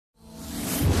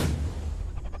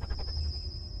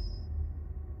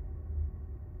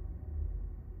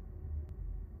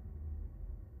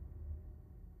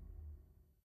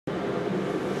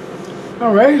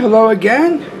Alright, hello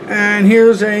again, and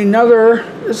here's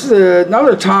this is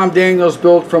another Tom Daniels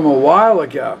build from a while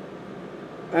ago.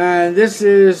 And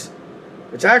it's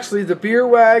actually the beer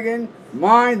wagon.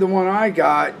 Mine, the one I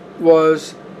got,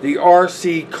 was the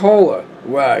RC Cola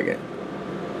wagon.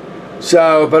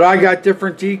 So, but I got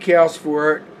different decals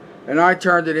for it, and I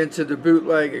turned it into the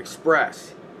Bootleg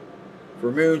Express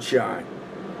for moonshine.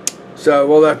 So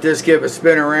we'll let this give a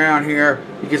spin around here.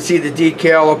 You can see the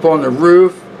decal up on the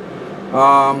roof.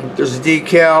 There's a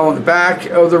decal on the back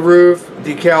of the roof,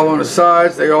 decal on the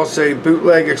sides. They all say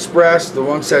Bootleg Express. The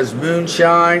one says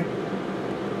moonshine.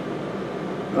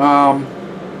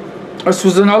 This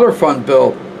was another fun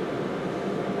build.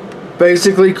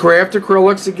 Basically craft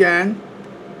acrylics again.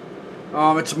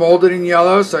 It's molded in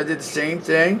yellow, so I did the same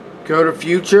thing. Coat of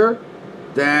Future,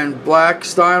 then black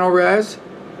Stynylrez res,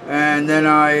 and then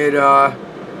I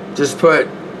had just put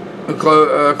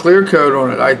a clear coat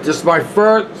on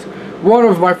it. One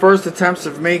of my first attempts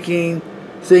of making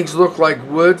things look like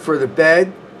wood for the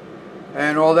bed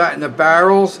and all that in the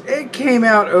barrels. It came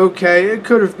out okay. It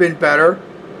could have been better,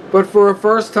 but for a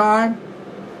first time,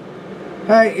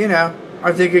 hey, you know,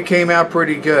 I think it came out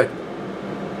pretty good.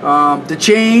 The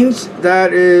chains,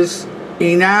 that is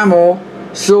enamel,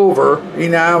 silver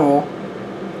enamel,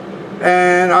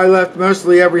 and I left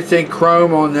mostly everything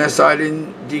chrome on this. I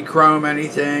didn't dechrome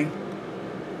anything.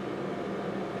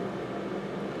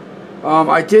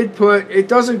 It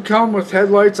doesn't come with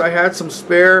headlights. I had some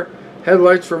spare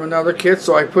headlights from another kit,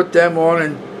 so I put them on,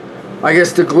 and I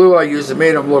guess the glue I used, it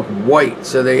made them look white,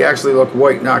 so they actually look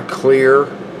white, not clear.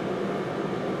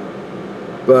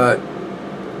 But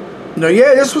no,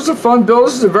 yeah, this was a fun build.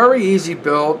 This is a very easy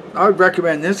build. I would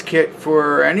recommend this kit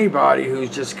for anybody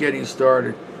who's just getting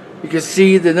started. You can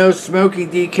see the no smoking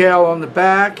decal on the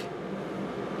back,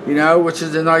 you know, which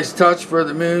is a nice touch for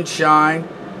the moonshine.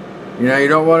 You know, you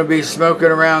don't want to be smoking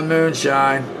around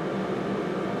moonshine.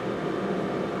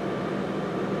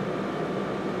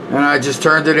 And I just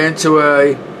turned it into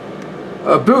a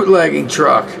bootlegging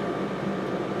truck.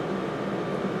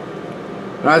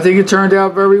 And I think it turned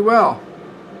out very well.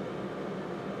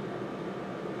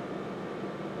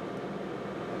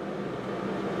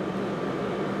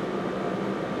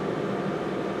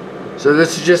 So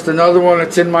this is just another one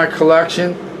that's in my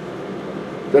collection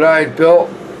that I had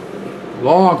built a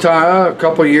long time, a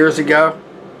couple years ago.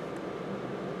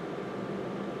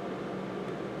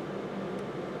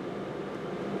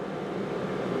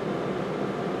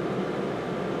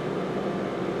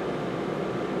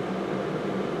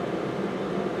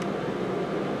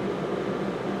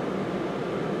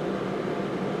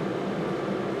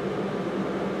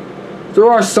 There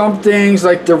are some things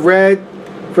like the red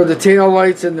for the tail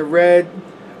lights and the red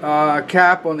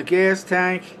cap on the gas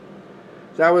tank.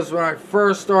 That was when I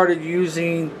first started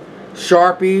using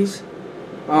Sharpies.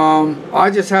 I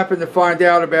just happened to find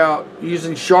out about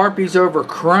using Sharpies over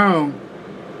chrome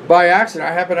by accident.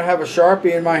 I happened to have a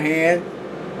Sharpie in my hand,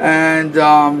 and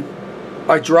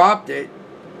I dropped it,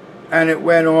 and it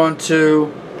went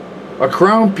onto a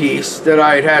chrome piece that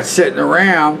I had sitting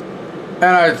around, and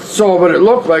I saw what it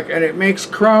looked like, and it makes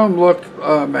chrome look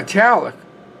metallic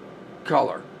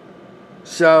color.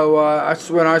 So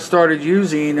that's when I started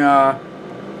using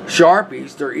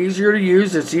Sharpies. They're easier to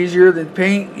use. It's easier than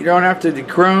paint. You don't have to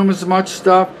dechrome as much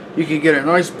stuff. You can get a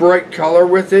nice bright color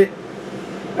with it.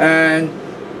 And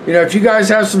you know, if you guys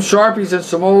have some Sharpies and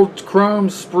some old chrome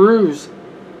sprues,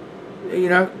 you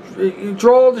know, you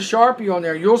draw the Sharpie on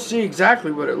there, you'll see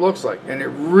exactly what it looks like, and it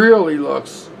really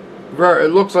looks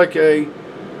it looks like a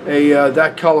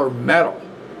that color metal.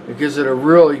 It gives it a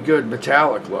really good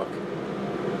metallic look.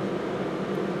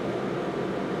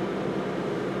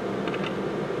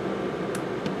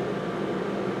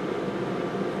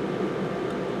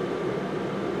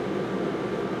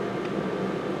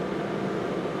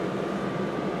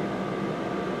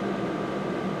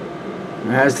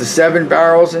 It has the 7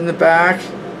 barrels in the back.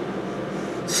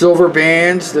 Silver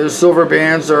bands. Those silver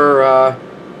bands are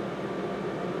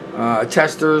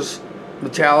testers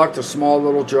metallic. They're small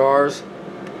little jars.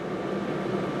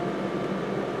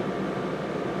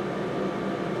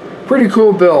 Pretty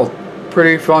cool build.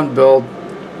 Pretty fun build.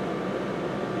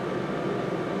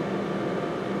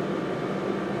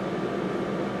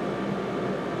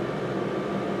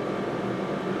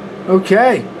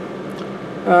 Okay.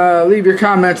 Leave your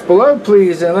comments below,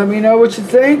 please, and let me know what you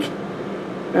think.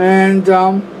 And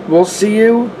we'll see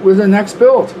you with the next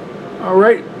build.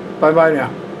 Alright, bye-bye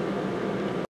now.